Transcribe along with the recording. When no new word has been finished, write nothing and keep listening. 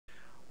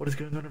What is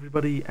going on,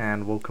 everybody,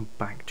 and welcome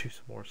back to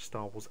some more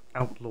Star Wars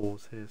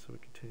Outlaws here. So we're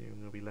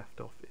continuing where we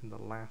left off in the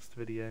last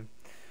video.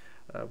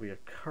 We are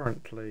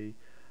currently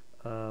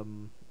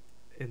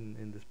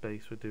in this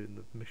base. We're doing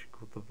the mission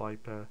called the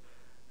Viper,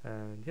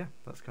 and yeah,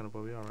 that's kind of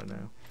where we are right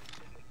now.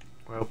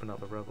 We're helping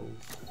out the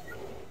rebels.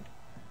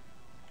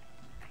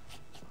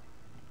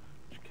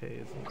 HK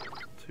isn't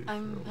too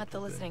I'm at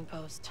the listening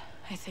post,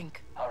 I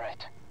think.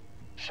 Alright.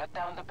 Shut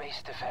down the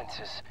base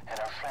defenses, and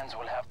our friends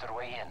will have their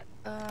way in.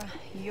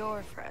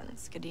 Your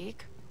friends,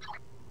 Kadik.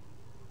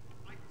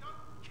 I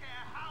don't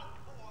care how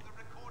poor the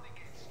recording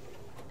is.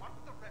 What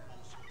the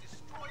rebels who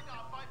destroyed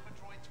our Viper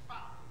droids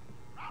found.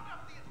 Round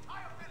up the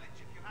entire village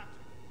if you have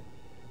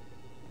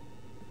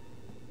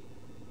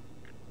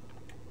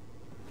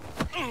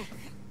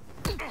to.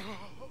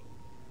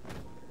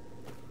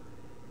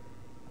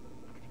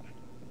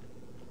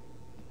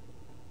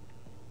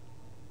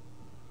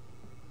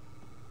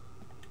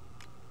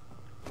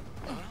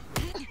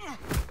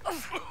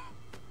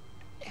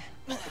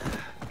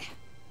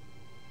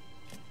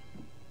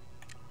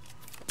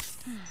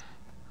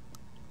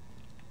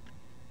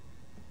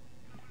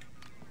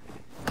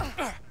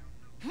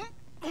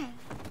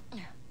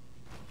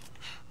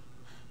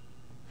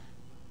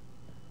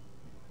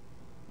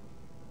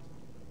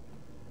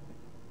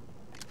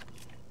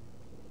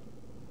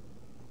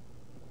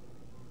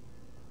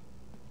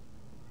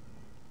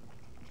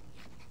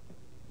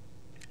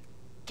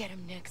 Get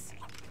him, Nix.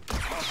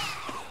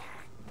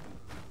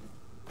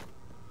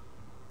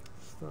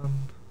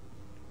 Stunned.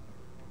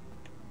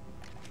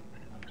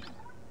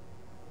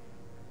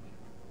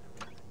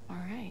 All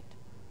right.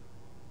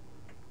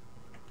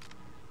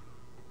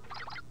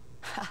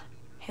 Ha!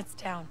 It's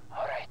down.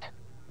 Alright.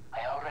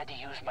 I already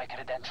used my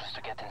credentials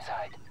to get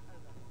inside.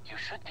 You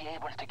should be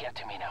able to get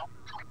to me now.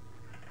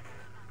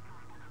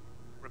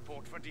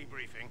 Report for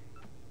debriefing.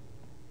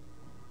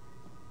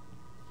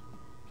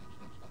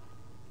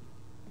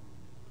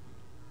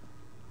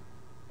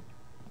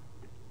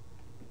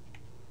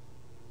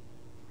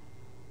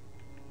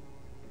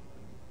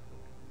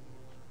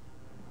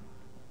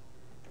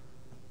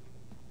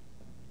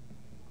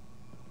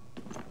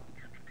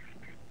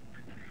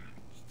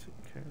 Just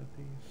take care of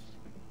these.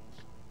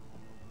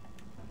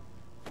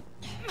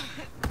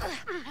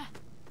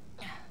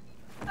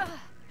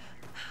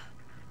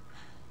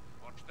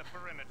 Watch the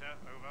perimeter,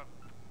 over.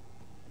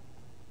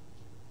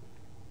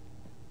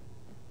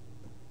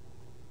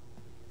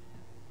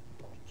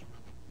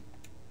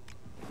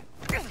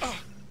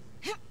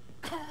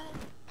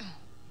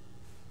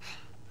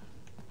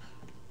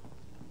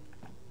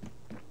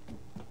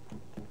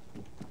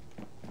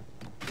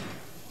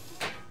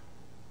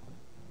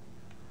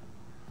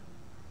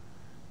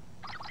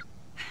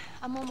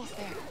 I'm almost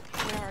there.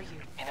 Where are you?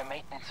 In a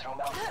maintenance room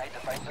outside the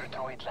Viper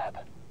droid lab.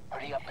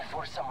 Hurry up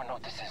before someone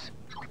notices.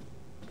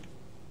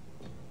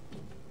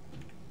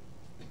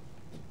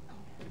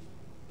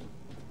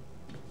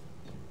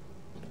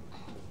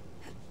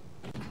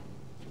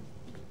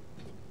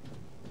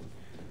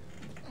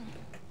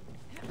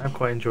 I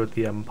quite enjoyed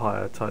the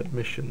Empire type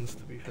missions,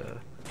 to be fair.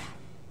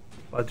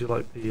 But I do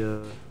like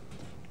the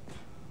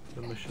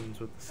missions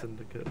with the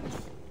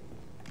syndicates.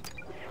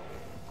 Oh,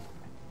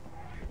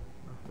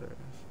 there it is.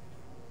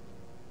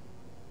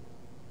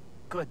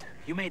 Good,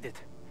 you made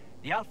it.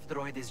 The Alpha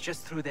droid is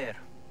just through there.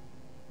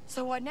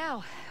 So what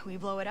now? We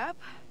blow it up?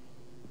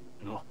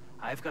 No,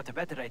 I've got a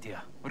better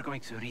idea. We're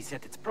going to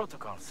reset its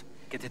protocols,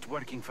 get it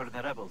working for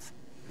the rebels.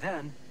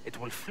 Then, it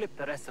will flip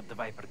the rest of the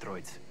Viper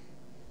droids.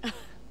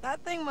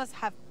 That thing must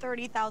have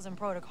 30,000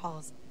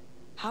 protocols.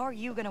 How are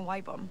you gonna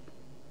wipe them?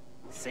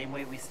 Same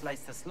way we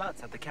sliced the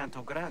slots at the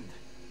Canto Grande.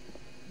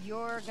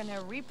 You're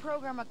gonna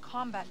reprogram a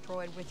combat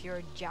droid with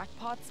your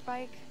jackpot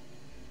spike?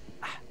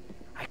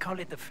 I call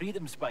it the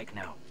Freedom Spike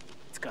now.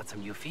 It's got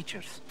some new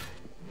features.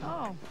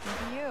 Oh,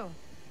 maybe you.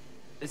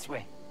 This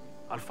way.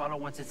 I'll follow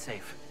once it's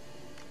safe.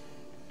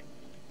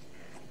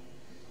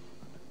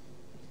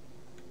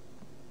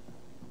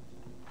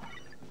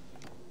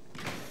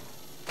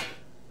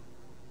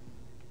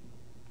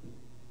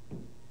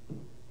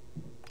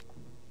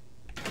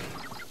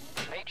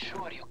 Make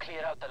sure you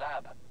clear out the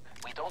lab.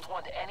 We don't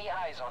want any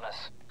eyes on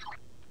us.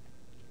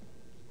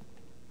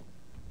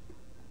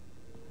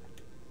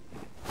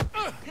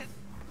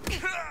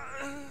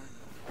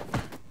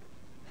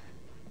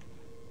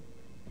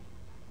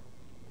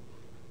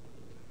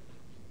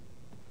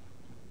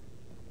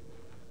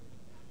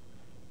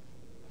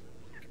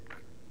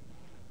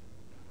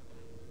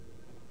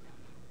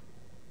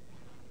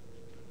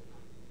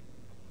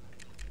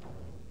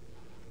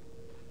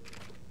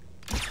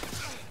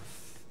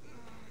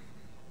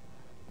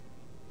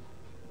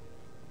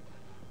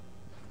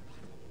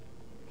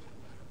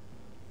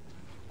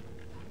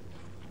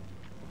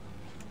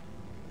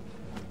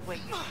 Wait.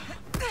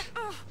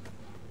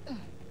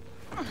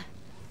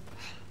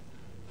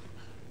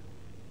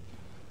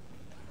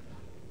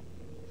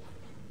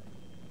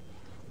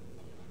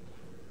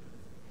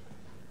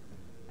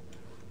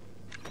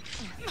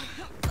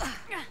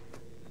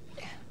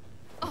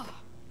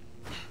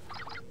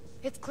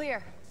 It's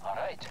clear. All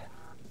right.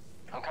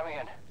 I'm coming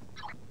in.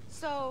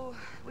 So,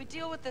 we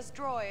deal with this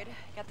droid,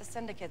 get the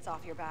syndicates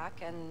off your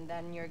back, and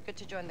then you're good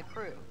to join the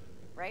crew,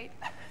 right?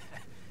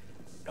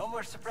 No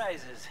more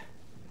surprises.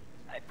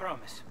 I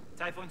promise.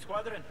 Typhoon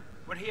Squadron,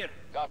 we're here.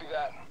 Copy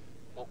that.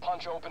 We'll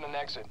punch open and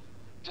exit.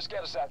 Just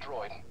get us that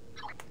droid.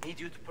 Need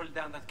you to pull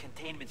down that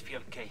containment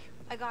field, Kay.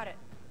 I got it.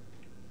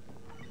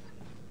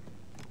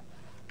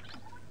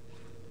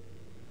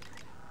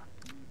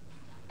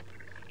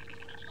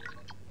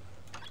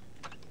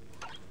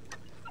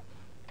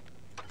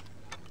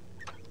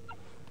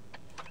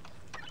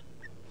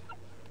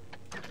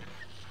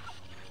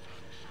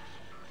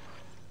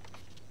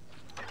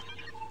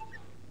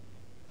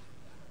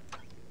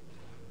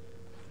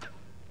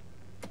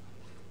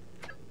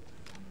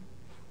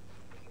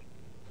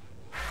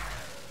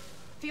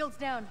 Field's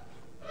down.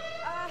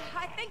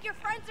 I think your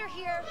friends are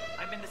here.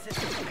 I'm in the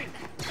system.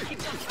 Keep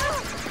them.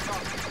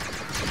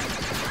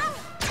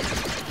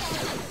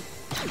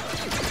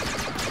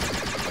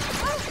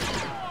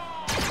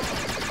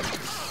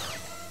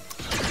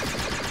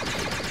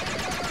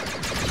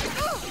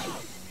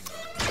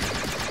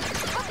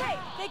 Okay,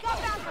 they got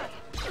backup.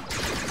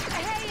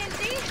 Hey,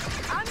 Indy,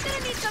 I'm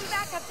gonna need some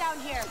backup down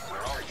here.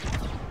 Where are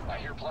you? I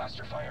hear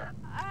blaster fire.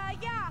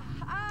 Yeah,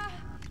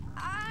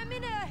 I'm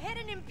in a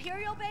hidden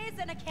Imperial base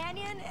in a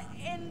canyon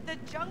in the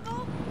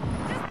jungle.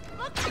 Just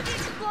look for the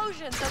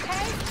explosions,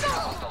 okay? This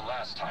is the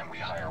last time we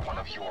hire one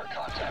of your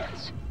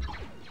contacts.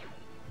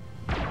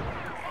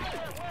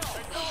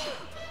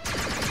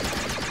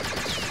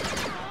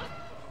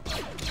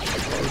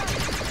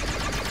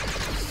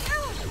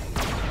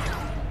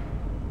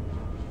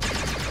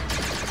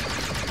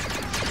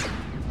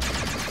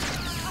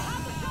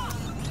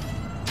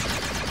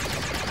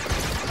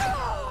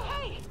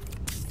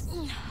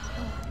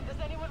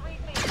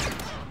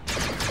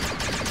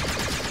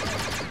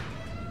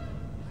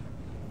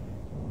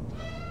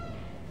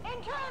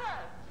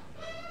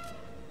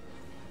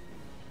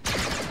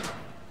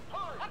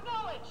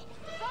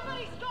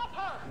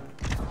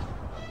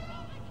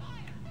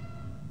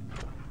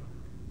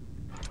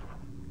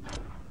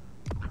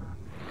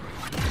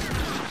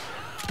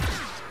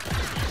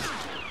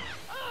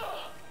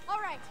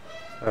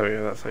 Oh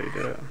yeah, that's how you do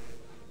it.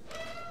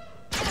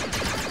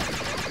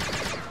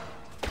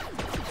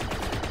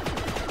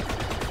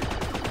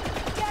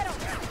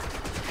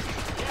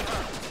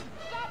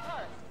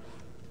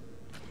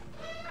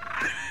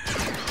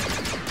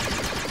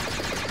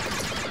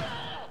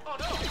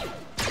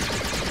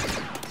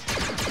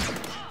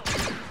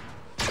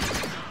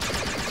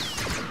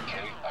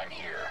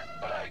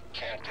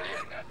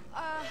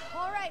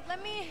 Alright,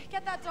 let me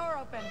get that door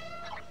open.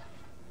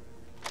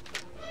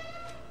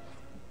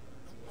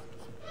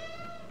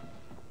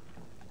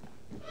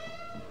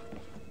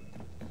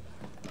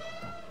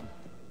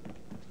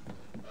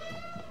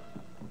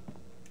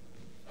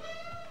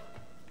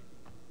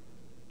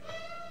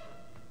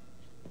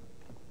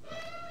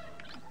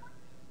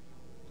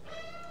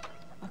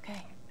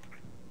 Okay.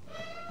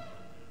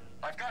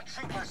 I've got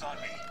troopers on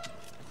me.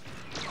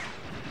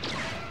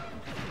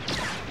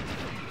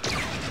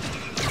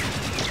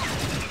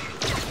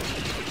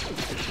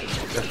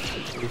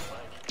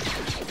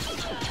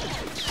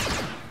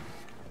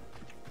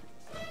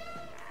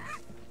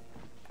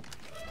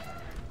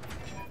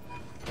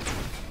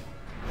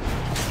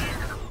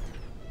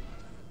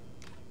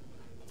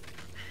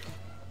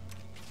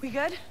 We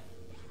good?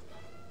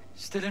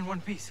 Still in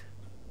one piece.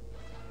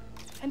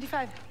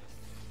 ND5.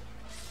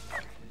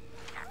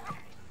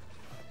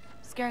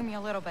 Scaring me a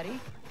little, buddy.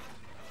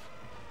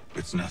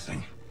 It's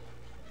nothing.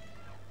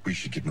 We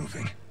should get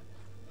moving.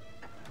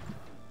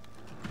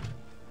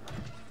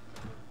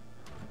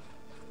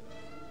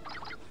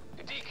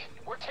 Deke,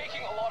 we're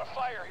taking a lot of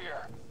fire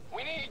here.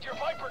 We need your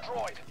Viper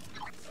droid.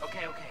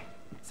 Okay.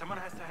 Someone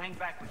has to hang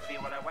back with me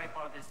while I wipe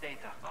all this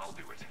data. I'll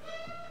do it.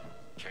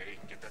 Kay,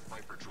 get that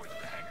Viper droid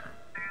to the hangar.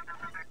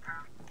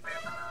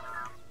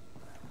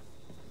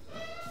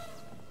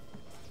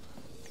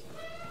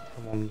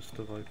 Come on,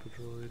 Mr. Viper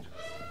droid.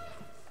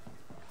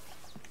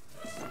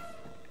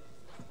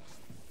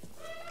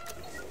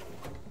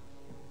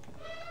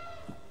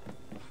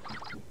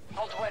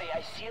 Don't worry,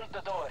 I sealed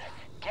the door.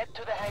 Get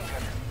to the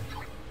hangar.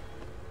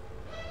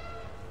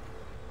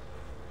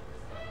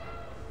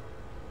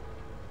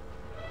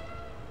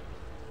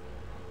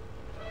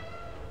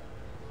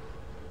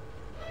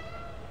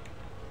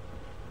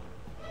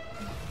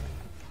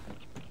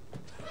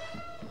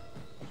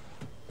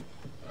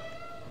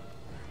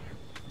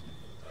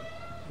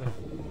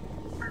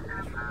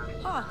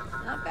 Huh,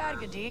 not bad,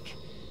 Gadik.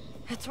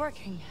 It's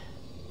working.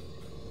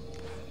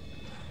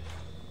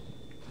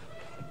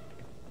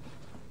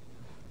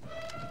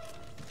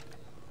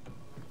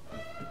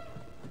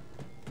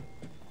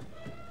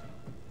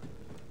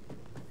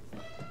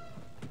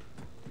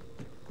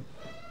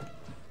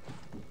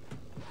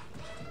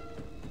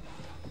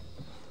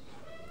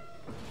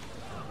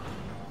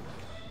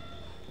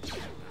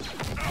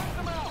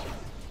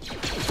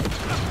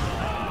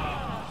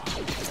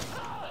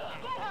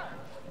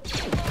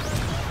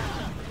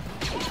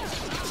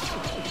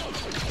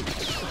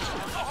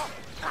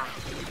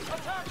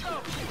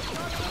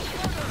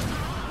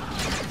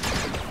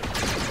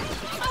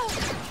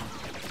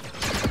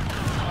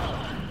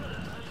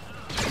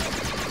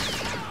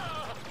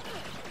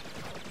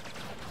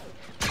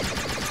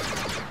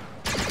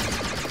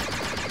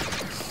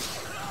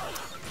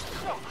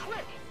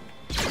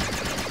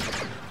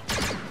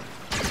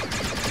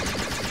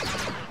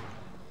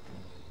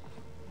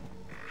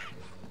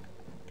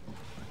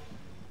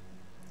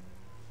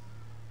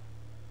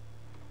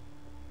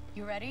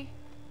 You ready?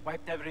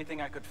 Wiped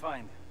everything I could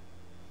find.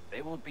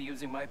 They won't be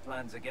using my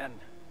plans again.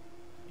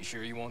 You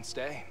sure you won't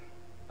stay?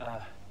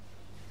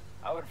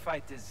 Our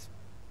fight is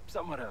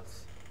somewhere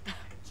else.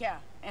 Yeah,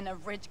 in a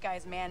rich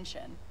guy's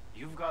mansion.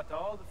 You've got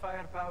all the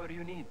firepower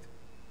you need.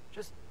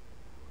 Just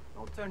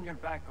don't turn your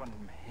back on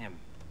him.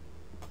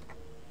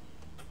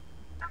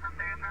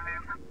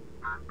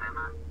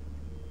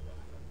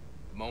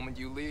 The moment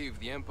you leave,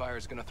 the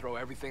Empire's gonna throw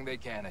everything they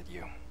can at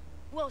you.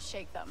 We'll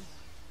shake them.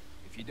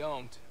 If you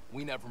don't,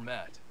 we never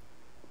met.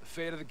 The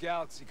fate of the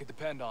galaxy could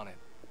depend on it.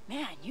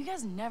 Man, you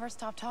guys never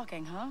stop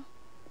talking, huh?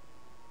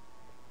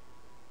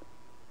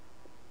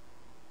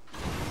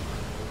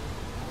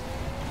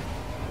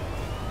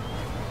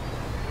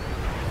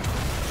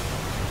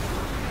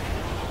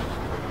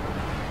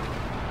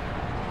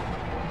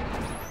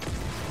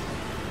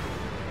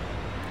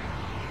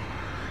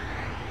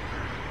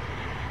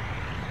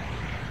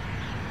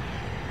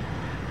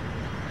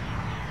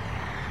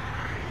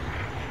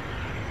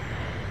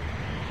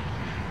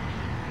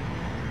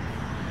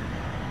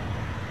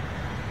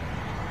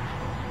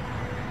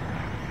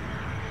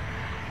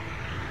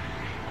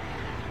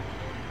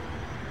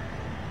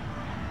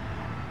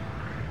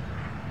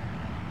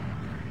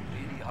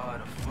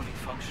 A fully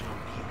functional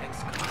PX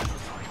commando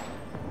droid.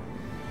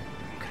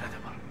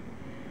 Incredible.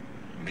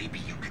 Maybe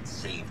you could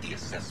save the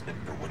assessment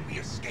for when we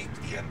escape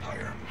the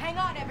Empire. Hang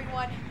on,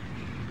 everyone.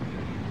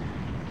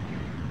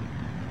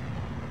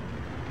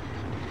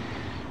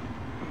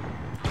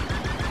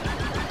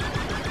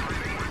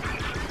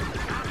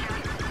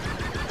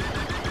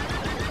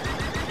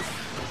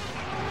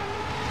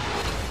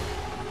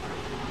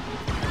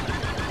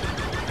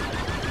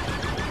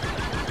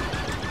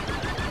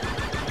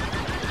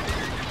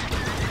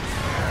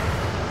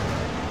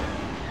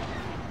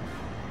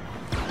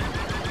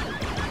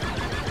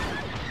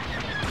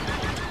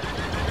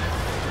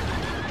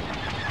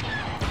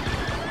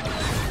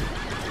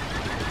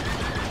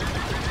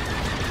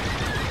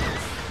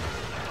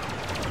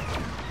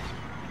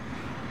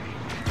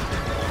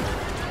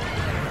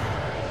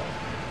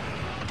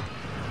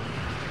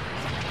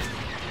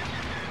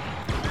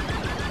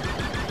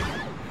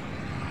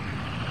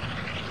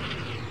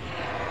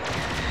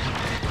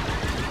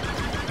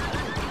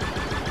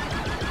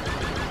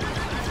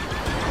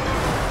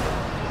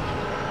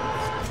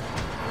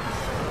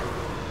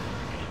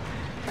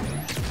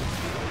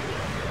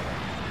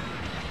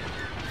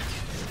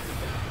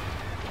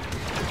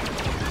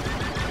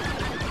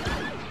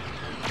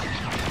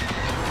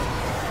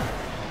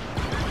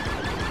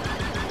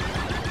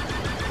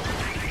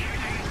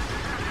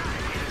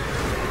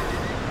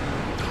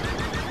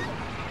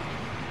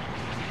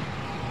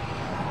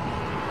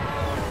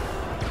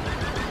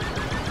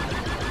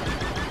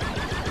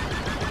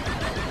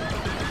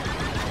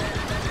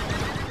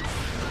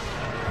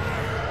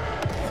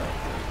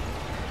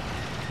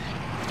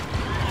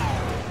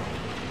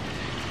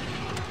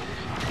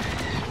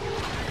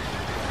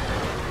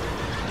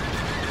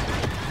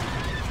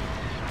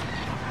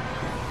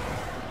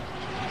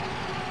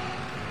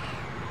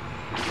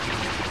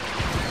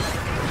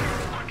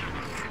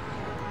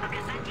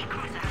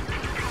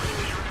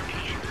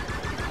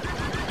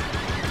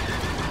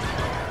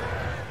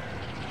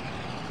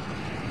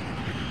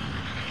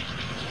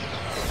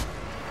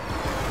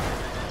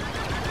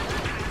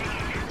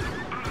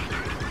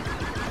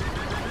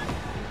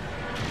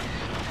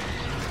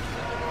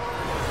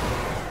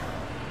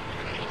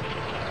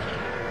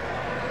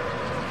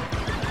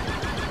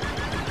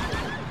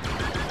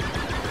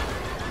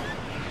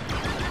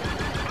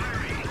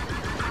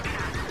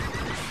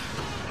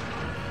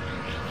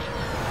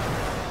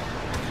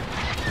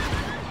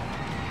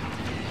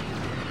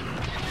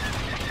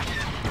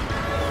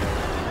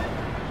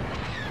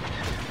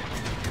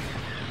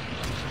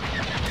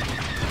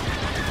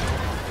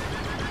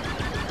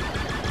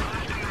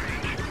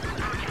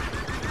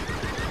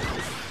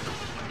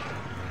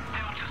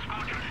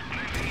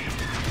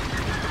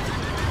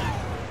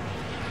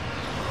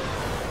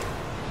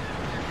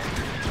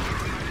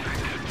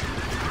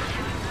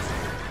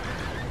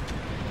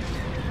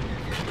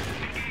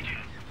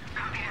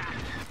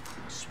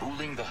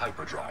 The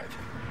hyperdrive.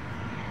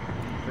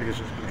 I think it's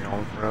just going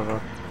on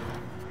forever.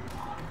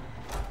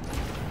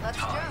 Let's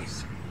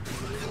Ties.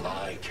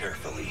 Fly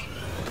carefully.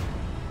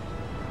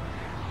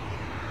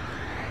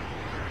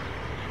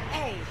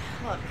 Hey,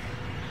 look,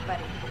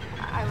 buddy.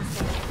 I was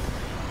thinking,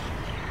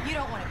 you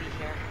don't want to be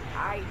here.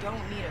 I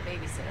don't need a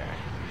babysitter.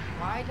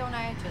 Why don't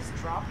I just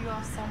drop you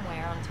off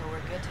somewhere until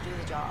we're good to do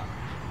the job?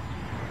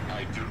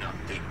 I do not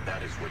think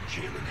that is what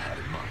Jalen had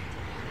in mind.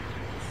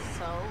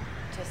 So,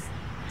 just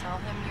tell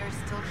him you're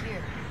still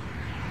here.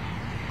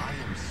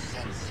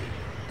 sensing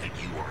that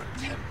you are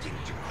attempting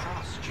to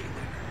cross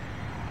Jalen.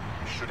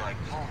 Should I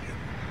call him?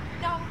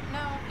 No.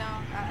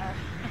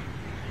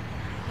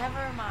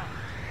 Never mind.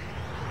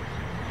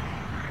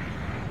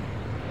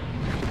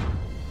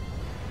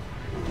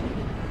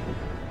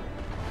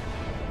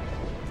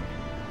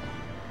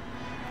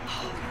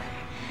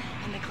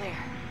 In the clear.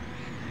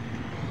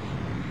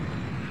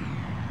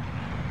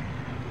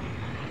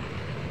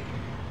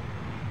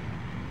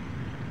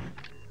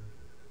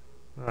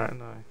 Alright,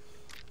 nice.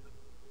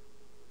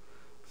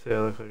 So yeah,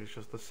 it looks like it's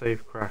just a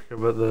safe cracker,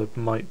 but there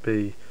might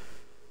be...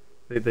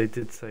 They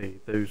did say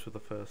those were the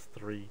first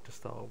 3 to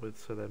start with,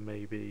 so there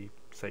may be,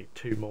 say,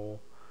 2 more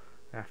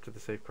after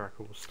the safe cracker.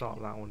 We'll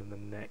start that one in the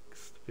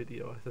next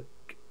video, I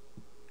think.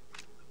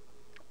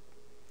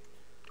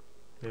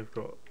 We've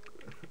got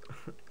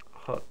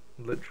hut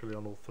literally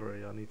on all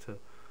 3. I need to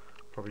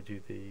probably do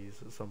these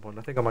at some point.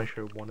 I think I might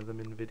show one of them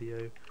in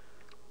video,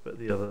 but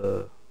the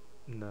other,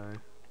 no.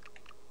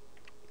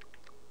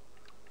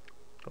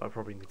 But I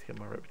probably need to get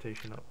my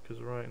reputation up,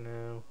 because right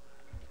now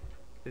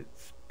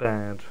it's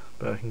bad,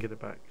 but I can get it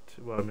back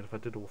to, well, I mean, if I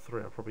did all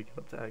 3, I'd probably get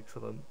up to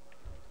excellent.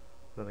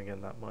 Then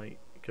again, that might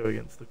go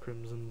against the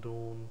Crimson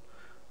Dawn.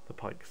 The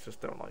Pikes just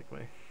don't like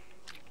me.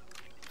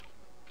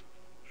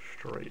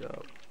 Straight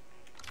up.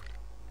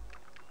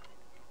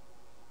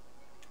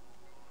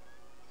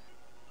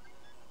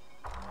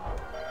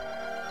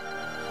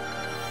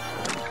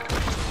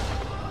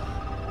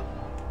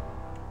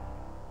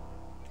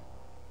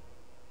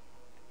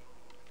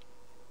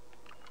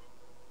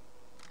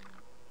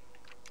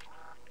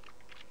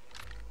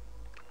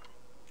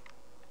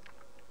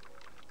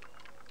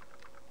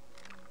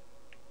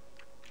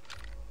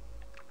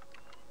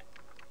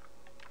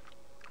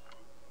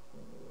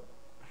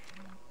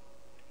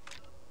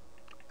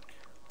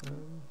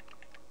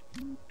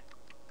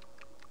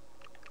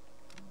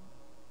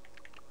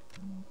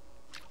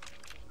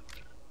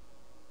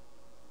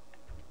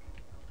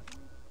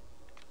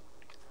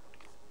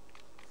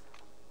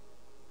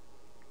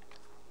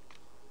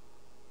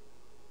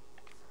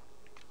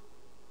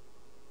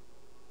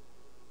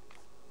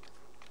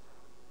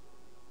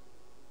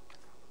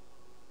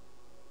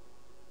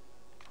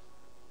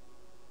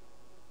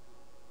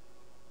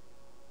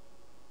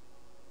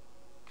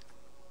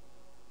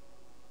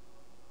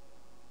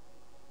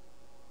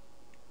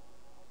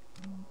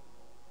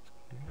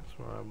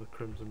 With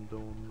Crimson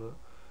Dawn,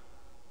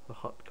 the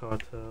Hut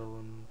Cartel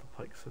and the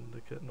Pike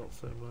Syndicate, not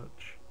so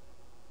much.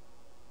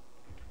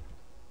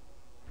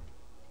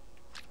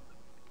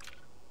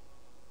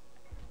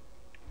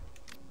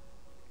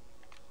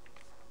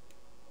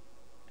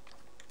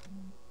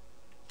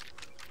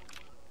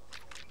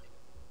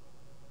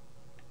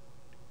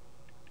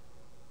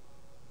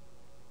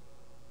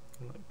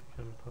 Like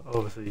the Empire.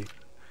 Obviously, you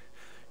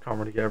can't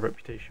really get a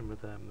reputation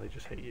with them. They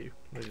just hate you.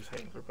 They just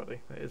hate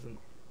everybody. It isn't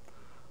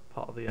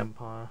part of the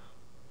Empire.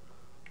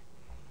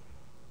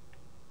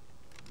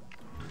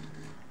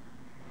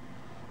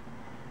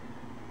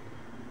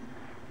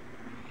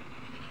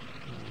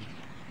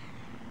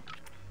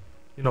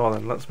 You know what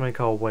then, let's make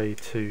our way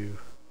to...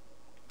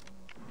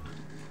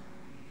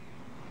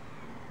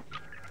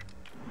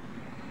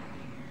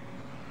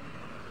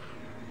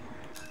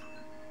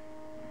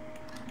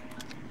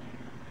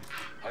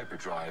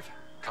 Hyperdrive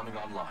coming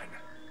online.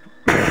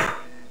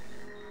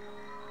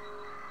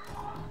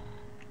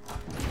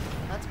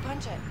 Let's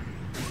punch it.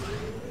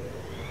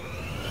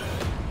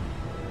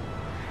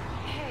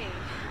 Hey,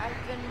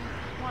 I've been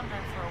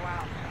wondering for a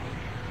while now.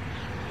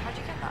 How'd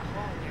you get that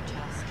hole in your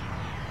chest?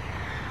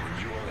 When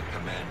you are a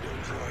commando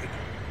droid,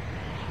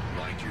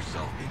 mind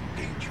yourself in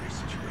dangerous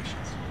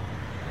situations.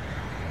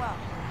 Well,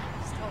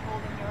 still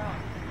holding your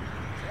own.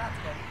 So that's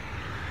good.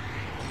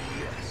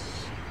 Yes.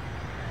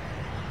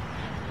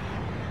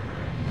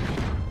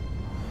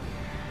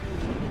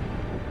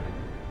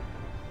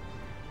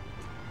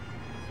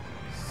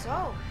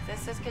 So,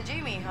 this is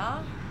Kijimi,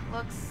 huh?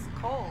 Looks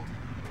cold.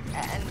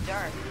 And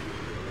dark.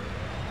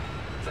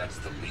 That's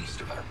the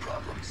least of our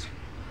problems.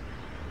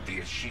 The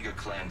Ashiga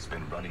clan's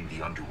been running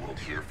the underworld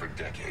here for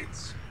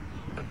decades.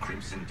 The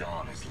Crimson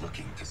Dawn is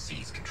looking to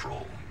seize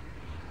control.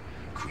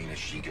 Queen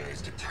Ashiga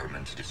is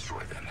determined to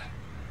destroy them.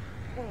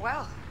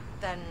 Well,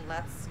 then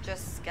let's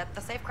just get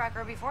the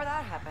safecracker before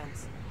that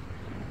happens.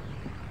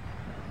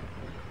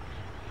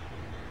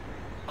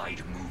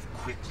 I'd move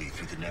quickly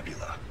through the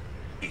nebula.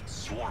 It's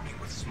swarming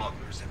with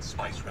smugglers and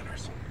spice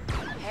runners.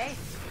 Hey,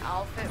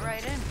 I'll fit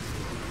right in.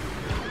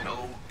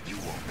 No, you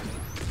won't.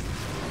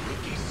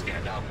 Rookies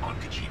stand out on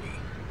Kijimi.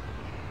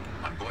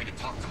 I'm going to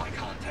talk to my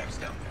contacts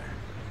down there.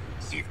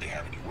 See if they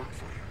have any work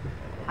for you.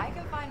 I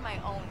can find my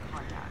own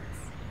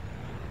contacts.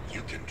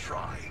 You can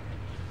try.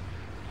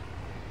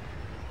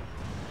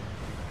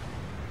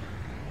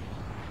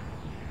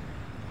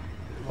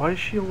 Why is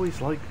she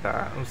always like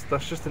that?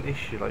 That's just an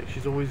issue. Like,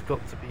 she's always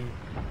got to be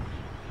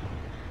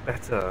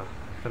better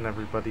than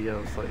everybody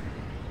else. Like,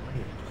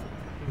 man, just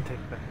fucking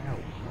take that out.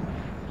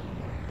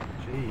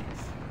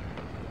 Jeez.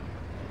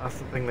 That's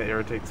the thing that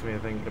irritates me, I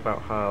think,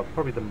 about her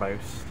probably the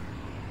most,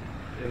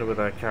 you know, with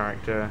her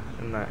character,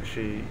 in that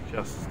she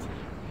just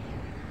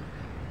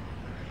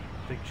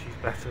think she's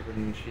better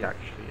than she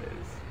actually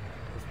is.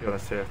 Let's be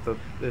honest here.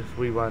 If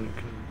we weren't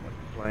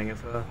playing as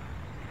her,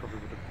 she probably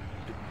would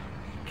have been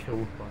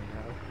killed by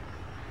now.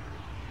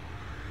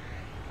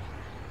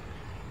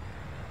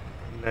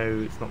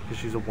 No, it's not because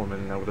she's a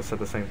woman. I would have said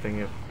the same thing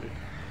if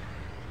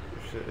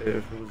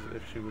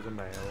she was a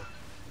male.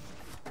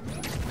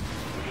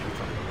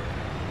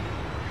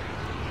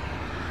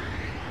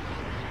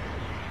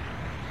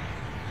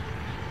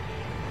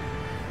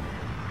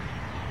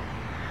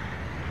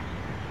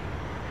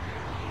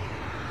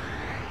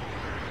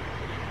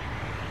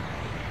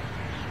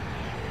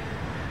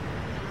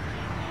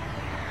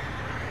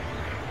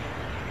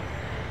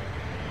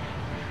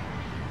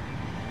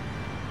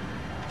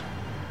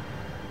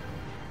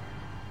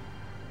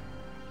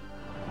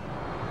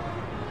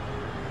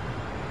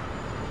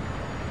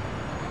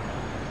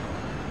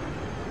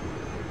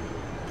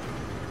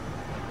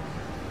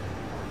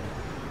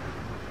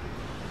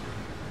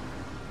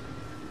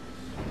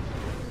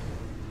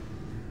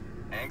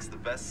 Hank's the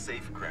best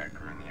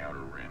safecracker in the Outer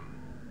Rim.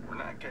 We're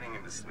not getting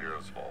into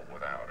Sliro's vault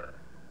without her.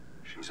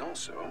 She's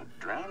also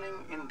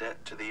drowning in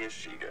debt to the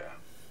Ishiga.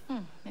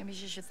 Maybe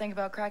she should think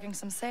about cracking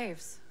some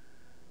safes.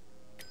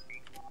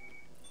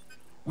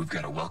 We've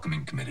got a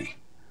welcoming committee.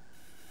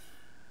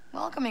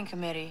 Welcoming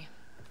committee.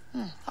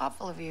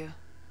 Thoughtful of you.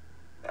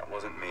 That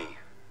wasn't me.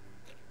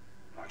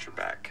 Watch your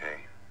back,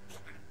 Kay.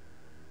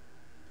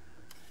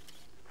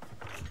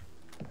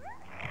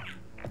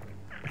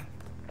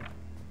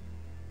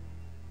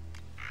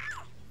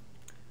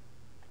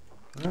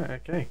 Alright,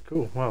 okay,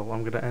 cool. Well,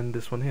 I'm going to end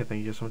this one here.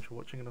 Thank you so much for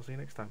watching, and I'll see you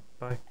next time.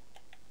 Bye.